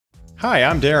Hi,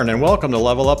 I'm Darren and welcome to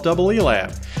Level Up EE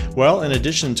Lab. Well, in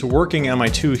addition to working on my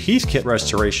two Heathkit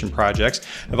restoration projects,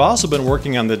 I've also been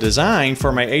working on the design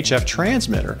for my HF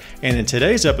transmitter, and in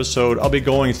today's episode I'll be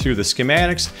going through the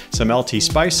schematics, some LT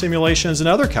spice simulations, and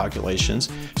other calculations.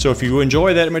 So if you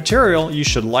enjoy that material, you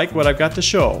should like what I've got to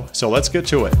show. So let's get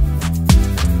to it.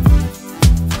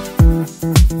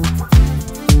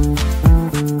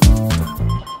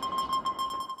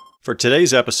 For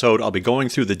today's episode, I'll be going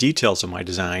through the details of my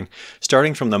design,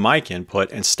 starting from the mic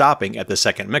input and stopping at the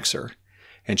second mixer.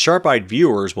 And sharp-eyed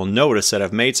viewers will notice that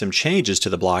I've made some changes to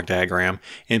the block diagram,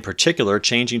 in particular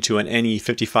changing to an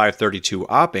NE5532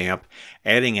 op amp,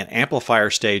 adding an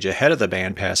amplifier stage ahead of the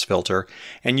bandpass filter,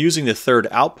 and using the third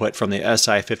output from the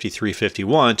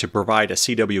SI5351 to provide a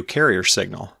CW carrier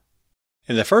signal.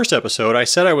 In the first episode, I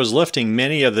said I was lifting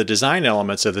many of the design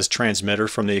elements of this transmitter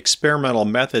from the Experimental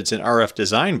Methods in RF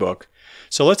Design book,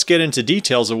 so let's get into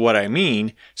details of what I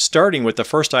mean, starting with the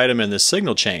first item in the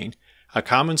signal chain, a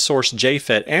common source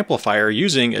JFET amplifier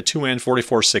using a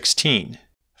 2N4416.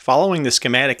 Following the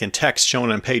schematic and text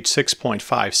shown on page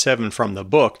 6.57 from the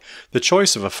book, the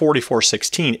choice of a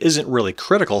 4416 isn't really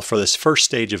critical for this first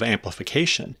stage of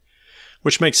amplification.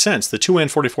 Which makes sense, the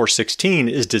 2N4416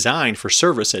 is designed for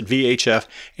service at VHF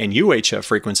and UHF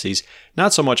frequencies,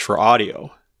 not so much for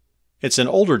audio. It's an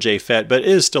older JFET, but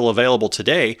is still available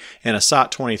today in a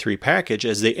SOT23 package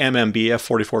as the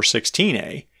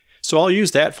MMBF4416A, so I'll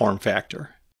use that form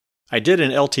factor. I did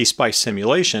an LT spice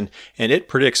simulation, and it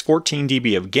predicts 14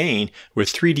 dB of gain with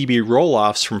 3 dB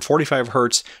roll-offs from 45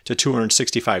 Hz to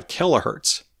 265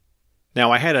 kHz. Now,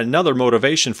 I had another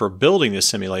motivation for building this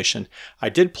simulation. I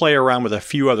did play around with a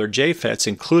few other JFETs,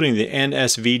 including the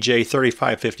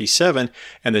NSVJ3557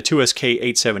 and the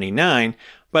 2SK879,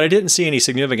 but I didn't see any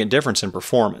significant difference in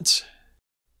performance.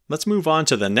 Let's move on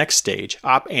to the next stage,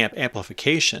 op-amp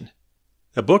amplification.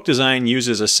 The book design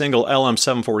uses a single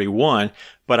LM741,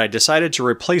 but I decided to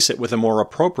replace it with a more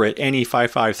appropriate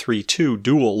NE5532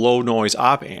 dual low-noise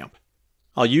op-amp.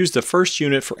 I'll use the first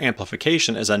unit for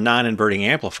amplification as a non-inverting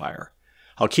amplifier.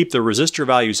 I'll keep the resistor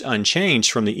values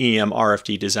unchanged from the EM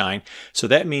RFD design, so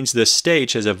that means this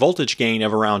stage has a voltage gain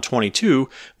of around 22,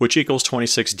 which equals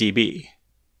 26 dB.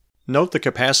 Note the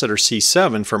capacitor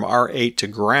C7 from R8 to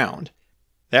ground.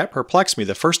 That perplexed me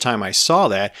the first time I saw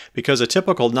that because a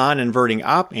typical non-inverting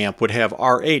op-amp would have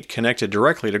R8 connected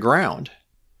directly to ground.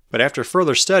 But after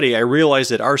further study, I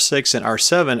realized that R6 and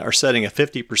R7 are setting a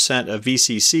 50% of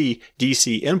VCC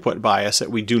DC input bias that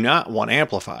we do not want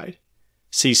amplified.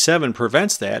 C7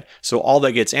 prevents that, so all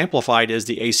that gets amplified is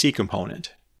the AC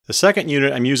component. The second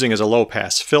unit I'm using is a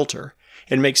low-pass filter.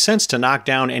 It makes sense to knock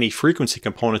down any frequency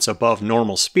components above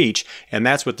normal speech, and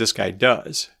that's what this guy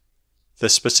does. The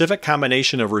specific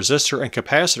combination of resistor and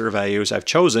capacitor values I've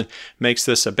chosen makes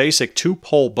this a basic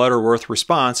 2-pole Butterworth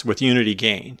response with unity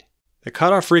gain. The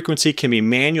cutoff frequency can be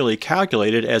manually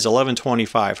calculated as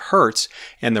 1125 Hz,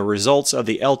 and the results of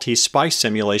the LT spice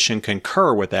simulation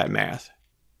concur with that math.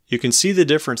 You can see the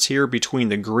difference here between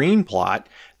the green plot,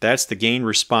 that's the gain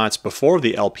response before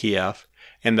the LPF,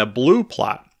 and the blue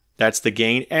plot, that's the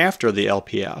gain after the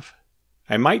LPF.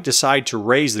 I might decide to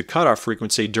raise the cutoff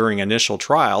frequency during initial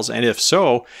trials, and if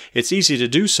so, it's easy to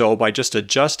do so by just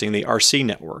adjusting the RC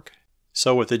network.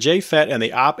 So with the JFET and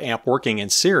the op-amp working in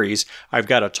series, I've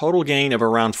got a total gain of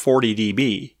around 40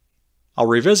 dB. I'll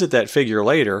revisit that figure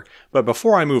later, but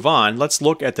before I move on, let's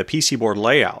look at the PC board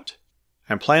layout.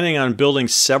 I'm planning on building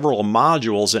several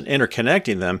modules and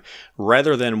interconnecting them,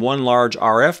 rather than one large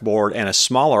RF board and a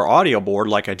smaller audio board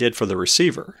like I did for the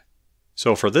receiver.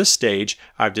 So for this stage,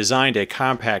 I've designed a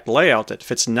compact layout that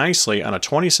fits nicely on a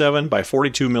 27 by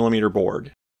 42 millimeter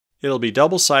board. It'll be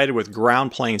double-sided with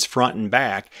ground planes front and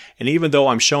back, and even though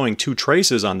I'm showing two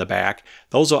traces on the back,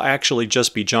 those will actually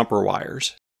just be jumper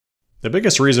wires. The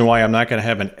biggest reason why I'm not going to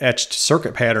have an etched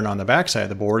circuit pattern on the backside of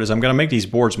the board is I'm going to make these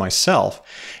boards myself.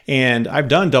 And I've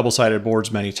done double-sided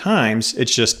boards many times.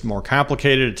 It's just more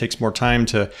complicated. It takes more time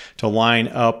to line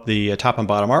up the top and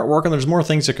bottom artwork, and there's more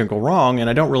things that can go wrong, and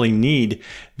I don't really need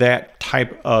that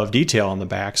type of detail on the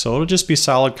back. So it'll just be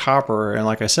solid copper, and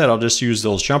like I said, I'll just use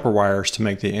those jumper wires to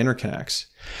make the interconnects.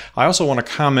 I also want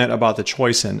to comment about the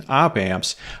choice in op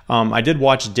amps. I did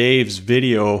watch Dave's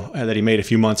video that he made a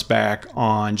few months back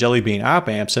on Jelly Bean op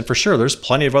amps, and for sure there's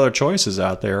plenty of other choices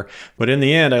out there, but in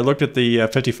the end I looked at the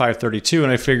 5532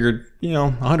 and I figured,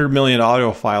 100 million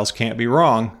audiophiles can't be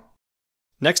wrong.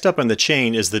 Next up in the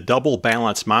chain is the double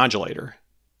balance modulator.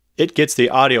 It gets the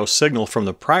audio signal from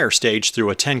the prior stage through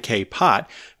a 10K pot,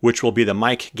 which will be the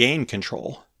mic gain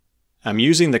control. I'm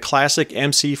using the classic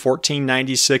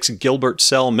MC1496 Gilbert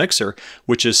cell mixer,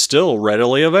 which is still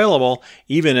readily available,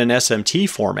 even in SMT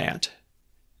format.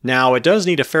 Now, it does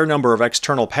need a fair number of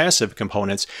external passive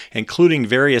components, including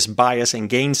various bias and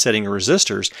gain setting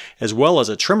resistors, as well as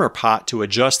a trimmer pot to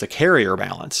adjust the carrier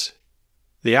balance.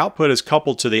 The output is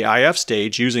coupled to the IF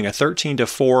stage using a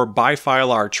 13-to-4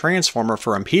 bifilar transformer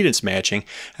for impedance matching,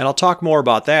 and I'll talk more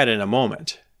about that in a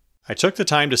moment. I took the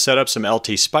time to set up some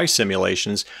LT SPICE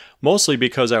simulations, mostly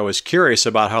because I was curious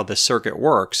about how this circuit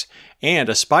works, and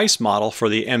a SPICE model for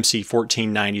the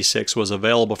MC1496 was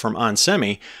available from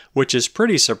onsemi, which is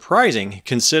pretty surprising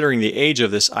considering the age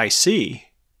of this IC.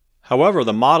 However,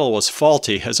 the model was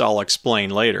faulty, as I'll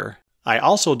explain later. I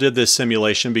also did this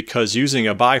simulation because using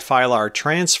a bifilar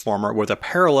transformer with a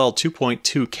parallel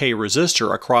 2.2K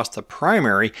resistor across the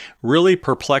primary really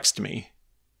perplexed me.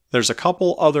 There's a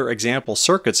couple other example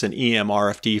circuits in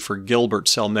EMRFD for Gilbert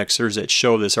cell mixers that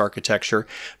show this architecture,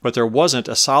 but there wasn't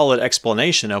a solid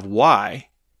explanation of why.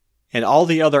 And all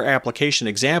the other application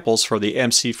examples for the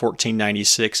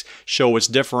MC1496 show its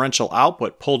differential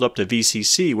output pulled up to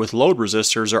VCC with load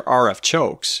resistors or RF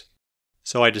chokes.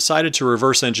 So I decided to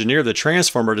reverse engineer the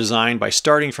transformer design by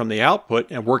starting from the output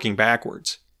and working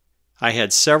backwards. I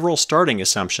had several starting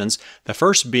assumptions, the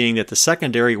first being that the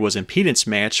secondary was impedance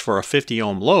matched for a 50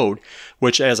 ohm load,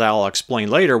 which, as I'll explain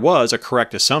later, was a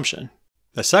correct assumption.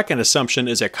 The second assumption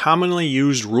is a commonly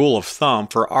used rule of thumb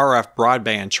for RF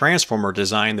broadband transformer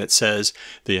design that says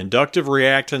the inductive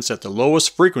reactance at the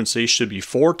lowest frequency should be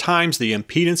 4 times the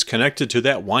impedance connected to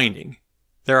that winding.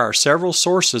 There are several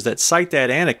sources that cite that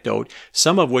anecdote,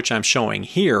 some of which I'm showing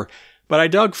here, but I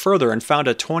dug further and found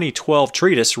a 2012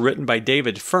 treatise written by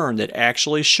David Fern that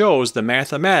actually shows the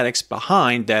mathematics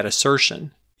behind that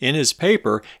assertion. In his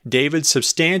paper, David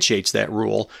substantiates that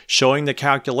rule, showing the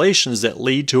calculations that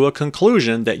lead to a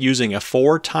conclusion that using a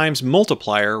 4 times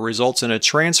multiplier results in a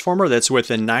transformer that's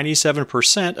within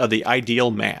 97% of the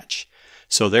ideal match.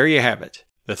 So there you have it.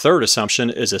 The third assumption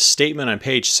is a statement on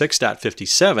page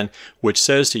 6.57, which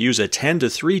says to use a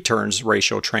 10-to-3 turns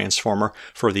ratio transformer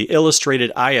for the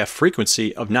illustrated IF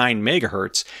frequency of 9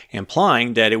 MHz,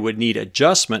 implying that it would need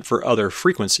adjustment for other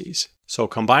frequencies. So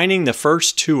combining the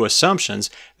first two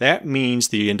assumptions, that means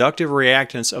the inductive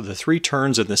reactance of the 3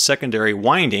 turns in the secondary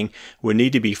winding would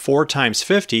need to be 4 times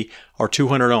 50 or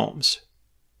 200 ohms.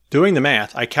 Doing the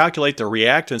math, I calculate the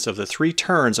reactance of the 3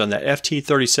 turns on the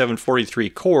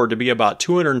FT3743 core to be about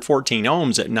 214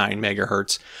 ohms at 9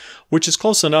 MHz, which is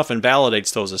close enough and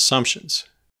validates those assumptions.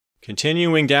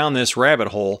 Continuing down this rabbit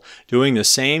hole, doing the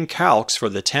same calcs for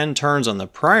the 10 turns on the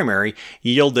primary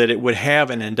yield that it would have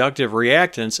an inductive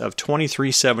reactance of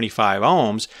 2375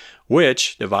 ohms,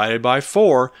 which, divided by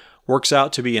 4, works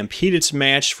out to be impedance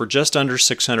matched for just under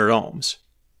 600 ohms.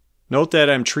 Note that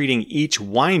I'm treating each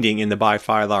winding in the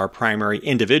bifilar primary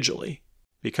individually.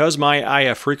 Because my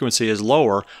IF frequency is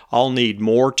lower, I'll need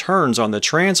more turns on the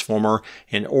transformer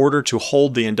in order to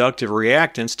hold the inductive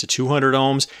reactance to 200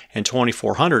 ohms and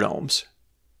 2400 ohms.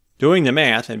 Doing the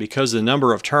math, and because the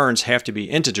number of turns have to be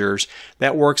integers,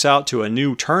 that works out to a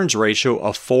new turns ratio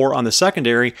of 4 on the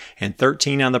secondary and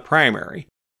 13 on the primary.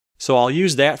 So I'll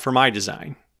use that for my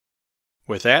design.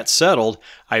 With that settled,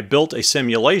 I built a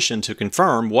simulation to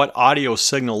confirm what audio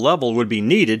signal level would be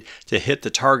needed to hit the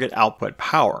target output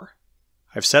power.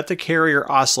 I've set the carrier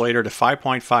oscillator to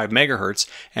 5.5 MHz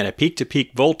and a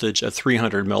peak-to-peak voltage of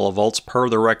 300 mV per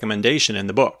the recommendation in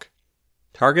the book.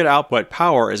 Target output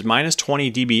power is minus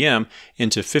 20 dBm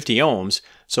into 50 ohms,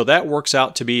 so that works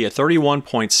out to be a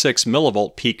 31.6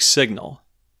 mV peak signal.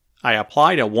 I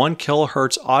applied a 1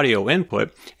 kHz audio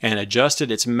input and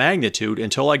adjusted its magnitude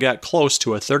until I got close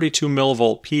to a 32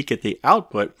 mV peak at the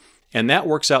output, and that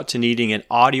works out to needing an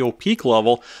audio peak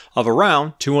level of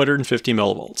around 250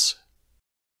 mV.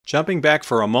 Jumping back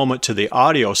for a moment to the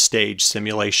audio stage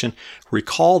simulation,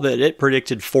 recall that it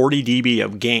predicted 40 dB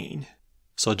of gain.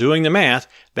 So doing the math,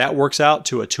 that works out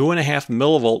to a 2.5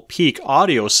 mV peak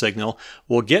audio signal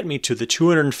will get me to the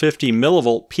 250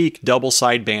 mV peak double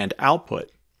sideband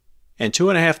output. And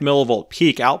 2.5 mV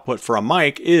peak output for a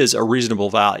mic is a reasonable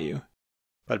value.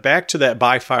 But back to that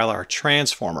bifilar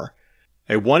transformer.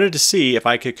 I wanted to see if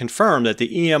I could confirm that the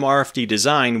EMRFD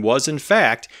design was in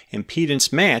fact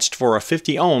impedance matched for a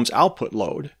 50 ohms output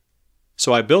load.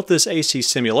 So I built this AC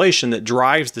simulation that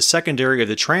drives the secondary of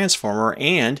the transformer,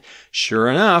 and, sure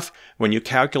enough, when you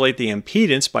calculate the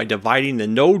impedance by dividing the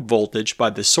node voltage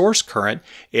by the source current,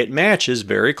 it matches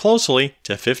very closely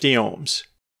to 50 ohms.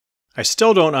 I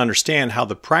still don't understand how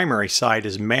the primary side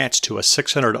is matched to a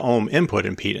 600 ohm input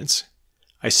impedance.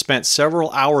 I spent several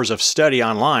hours of study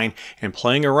online and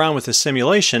playing around with the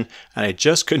simulation, and I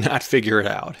just could not figure it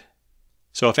out.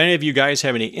 So if any of you guys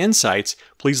have any insights,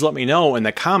 please let me know in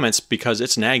the comments because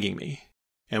it's nagging me.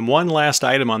 And one last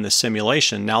item on this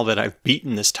simulation now that I've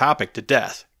beaten this topic to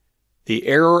death. The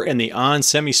error in the on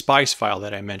semi-spice file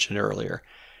that I mentioned earlier.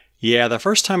 Yeah, the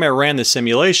first time I ran the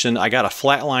simulation, I got a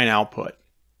flatline output.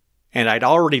 And I'd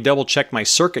already double-checked my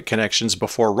circuit connections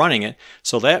before running it,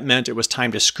 so that meant it was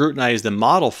time to scrutinize the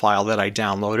model file that I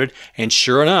downloaded, and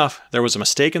sure enough, there was a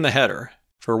mistake in the header.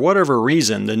 For whatever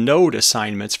reason, the node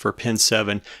assignments for pin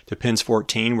 7 to pins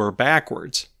 14 were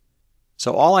backwards.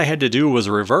 So all I had to do was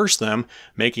reverse them,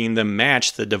 making them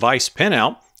match the device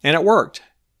pinout, and it worked.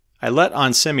 I let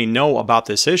OnSemi know about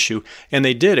this issue, and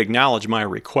they did acknowledge my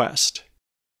request.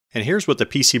 And here's what the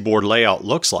PC board layout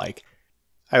looks like.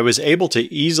 I was able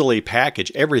to easily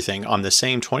package everything on the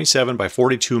same 27 by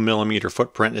 42 mm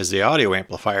footprint as the audio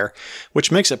amplifier,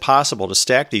 which makes it possible to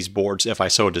stack these boards if I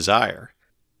so desire.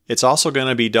 It's also going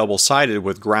to be double-sided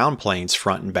with ground planes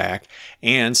front and back,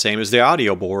 and same as the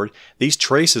audio board, these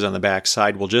traces on the back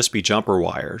side will just be jumper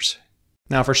wires.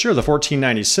 Now for sure the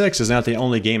 1496 is not the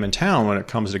only game in town when it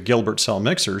comes to Gilbert cell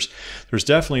mixers. There's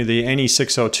definitely the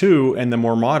NE602 and the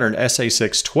more modern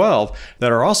SA612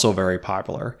 that are also very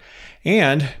popular.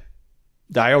 And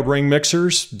diode ring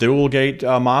mixers, dual gate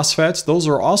MOSFETs, those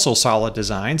are also solid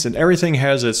designs, and everything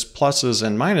has its pluses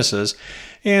and minuses.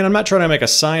 And I'm not trying to make a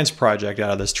science project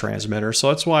out of this transmitter, so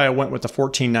that's why I went with the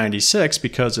 1496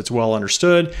 because it's well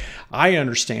understood, I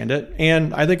understand it,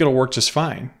 and I think it'll work just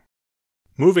fine.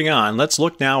 Moving on, let's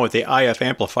look now at the IF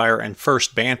amplifier and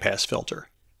first bandpass filter.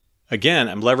 Again,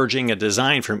 I'm leveraging a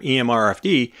design from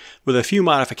EMRFD with a few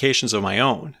modifications of my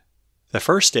own. The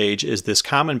first stage is this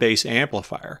common base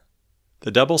amplifier.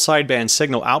 The double sideband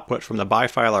signal output from the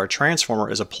bifilar transformer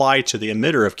is applied to the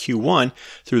emitter of Q1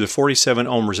 through the 47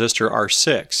 ohm resistor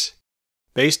R6.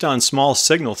 Based on small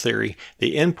signal theory,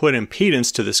 the input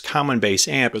impedance to this common base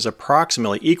amp is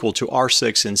approximately equal to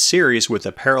R6 in series with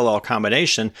a parallel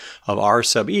combination of R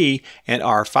sub E and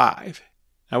R5.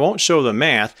 I won't show the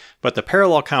math, but the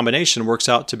parallel combination works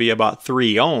out to be about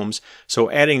 3 ohms,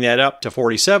 so adding that up to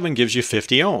 47 gives you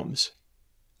 50 ohms.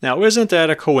 Now isn't that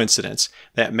a coincidence?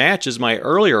 That matches my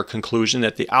earlier conclusion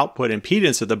that the output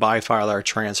impedance of the bifilar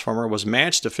transformer was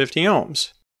matched to 50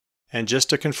 ohms. And just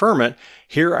to confirm it,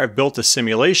 here I've built a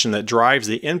simulation that drives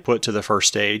the input to the first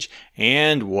stage,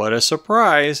 and what a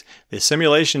surprise, the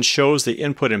simulation shows the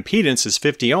input impedance is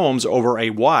 50 ohms over a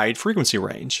wide frequency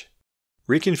range.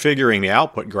 Reconfiguring the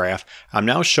output graph, I'm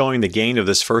now showing the gain of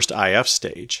this first IF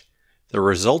stage. The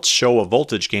results show a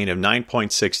voltage gain of 9.6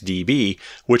 dB,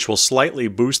 which will slightly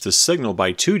boost the signal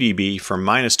by 2 dB from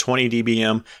minus 20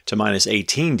 dBm to minus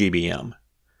 18 dBm.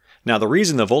 Now the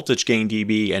reason the voltage gain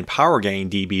dB and power gain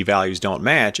dB values don't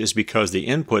match is because the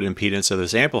input impedance of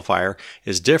this amplifier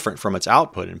is different from its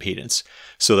output impedance,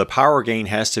 so the power gain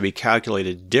has to be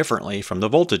calculated differently from the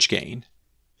voltage gain.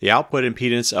 The output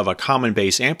impedance of a common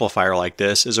base amplifier like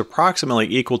this is approximately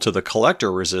equal to the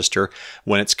collector resistor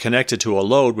when it's connected to a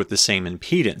load with the same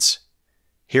impedance.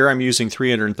 Here I'm using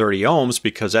 330 ohms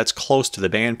because that's close to the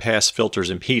bandpass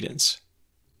filter's impedance.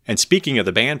 And speaking of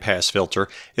the bandpass filter,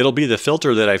 it'll be the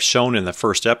filter that I've shown in the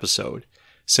first episode.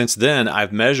 Since then,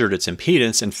 I've measured its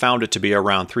impedance and found it to be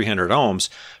around 300 ohms,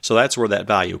 so that's where that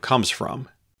value comes from.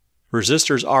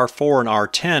 Resistors R4 and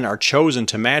R10 are chosen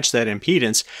to match that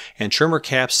impedance, and trimmer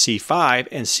caps C5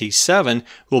 and C7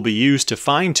 will be used to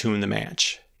fine-tune the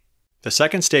match. The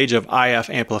second stage of IF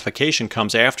amplification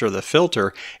comes after the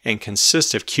filter and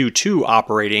consists of Q2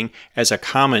 operating as a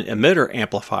common emitter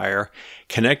amplifier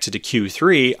connected to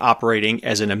Q3 operating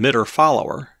as an emitter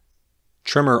follower.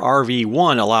 Trimmer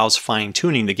RV1 allows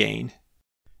fine-tuning the gain.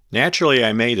 Naturally,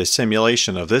 I made a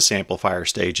simulation of this amplifier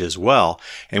stage as well,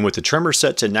 and with the trimmer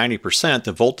set to 90%,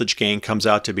 the voltage gain comes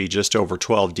out to be just over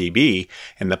 12 dB,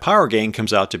 and the power gain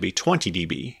comes out to be 20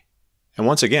 dB. And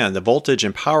once again, the voltage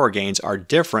and power gains are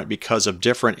different because of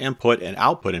different input and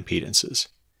output impedances.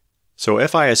 So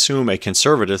if I assume a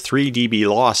conservative 3 dB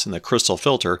loss in the crystal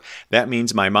filter, that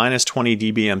means my minus 20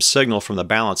 dBm signal from the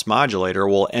balanced modulator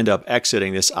will end up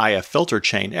exiting this IF filter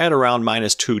chain at around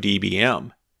minus 2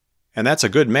 dBm. And that's a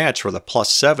good match for the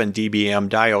plus 7 dBm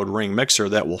diode ring mixer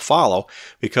that will follow,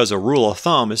 because a rule of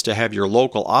thumb is to have your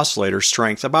local oscillator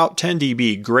strength about 10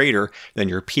 dB greater than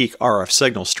your peak RF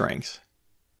signal strength.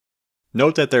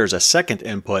 Note that there's a second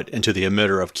input into the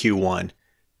emitter of Q1.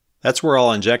 That's where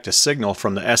I'll inject a signal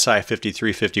from the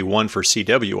SI5351 for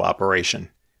CW operation.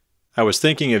 I was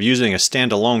thinking of using a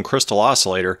standalone crystal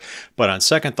oscillator, but on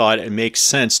second thought it makes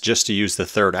sense just to use the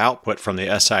third output from the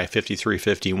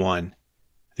SI5351.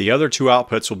 The other two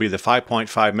outputs will be the 5.5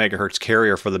 MHz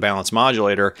carrier for the balanced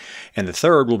modulator, and the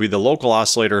third will be the local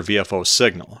oscillator VFO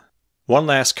signal. One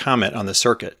last comment on the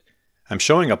circuit. I'm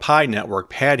showing a pi network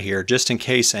pad here just in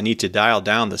case I need to dial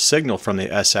down the signal from the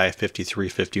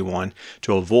SI5351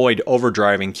 to avoid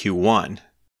overdriving Q1.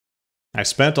 I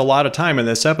spent a lot of time in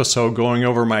this episode going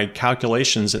over my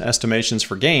calculations and estimations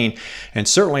for gain, and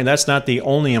certainly that's not the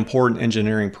only important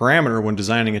engineering parameter when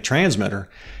designing a transmitter.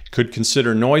 Could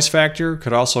consider noise factor,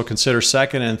 could also consider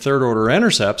second and third order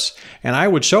intercepts, and I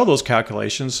would show those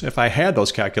calculations if I had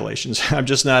those calculations. I'm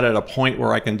just not at a point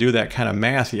where I can do that kind of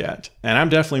math yet. And I'm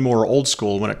definitely more old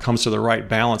school when it comes to the right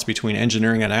balance between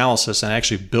engineering analysis and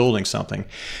actually building something.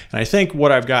 And I think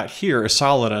what I've got here is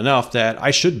solid enough that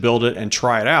I should build it and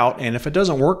try it out, and if it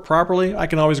doesn't work properly, I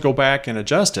can always go back and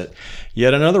adjust it.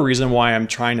 Yet another reason why I'm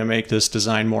trying to make this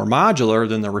design more modular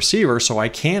than the receiver so I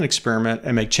can experiment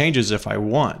and make changes if I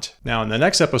want. Now, in the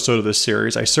next episode of this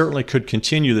series, I certainly could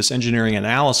continue this engineering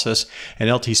analysis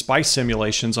and LT Spice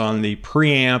simulations on the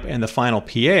preamp and the final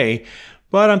PA,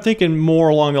 but I'm thinking more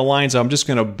along the lines of I'm just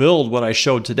going to build what I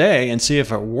showed today and see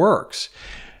if it works.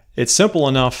 It's simple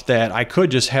enough that I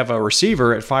could just have a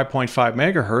receiver at 5.5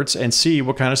 megahertz and see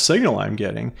what kind of signal I'm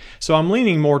getting. So I'm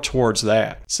leaning more towards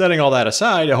that. Setting all that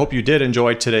aside, I hope you did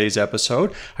enjoy today's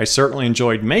episode. I certainly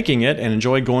enjoyed making it and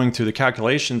enjoyed going through the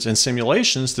calculations and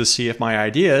simulations to see if my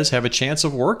ideas have a chance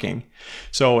of working.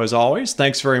 So as always,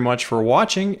 thanks very much for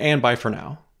watching, and bye for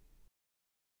now.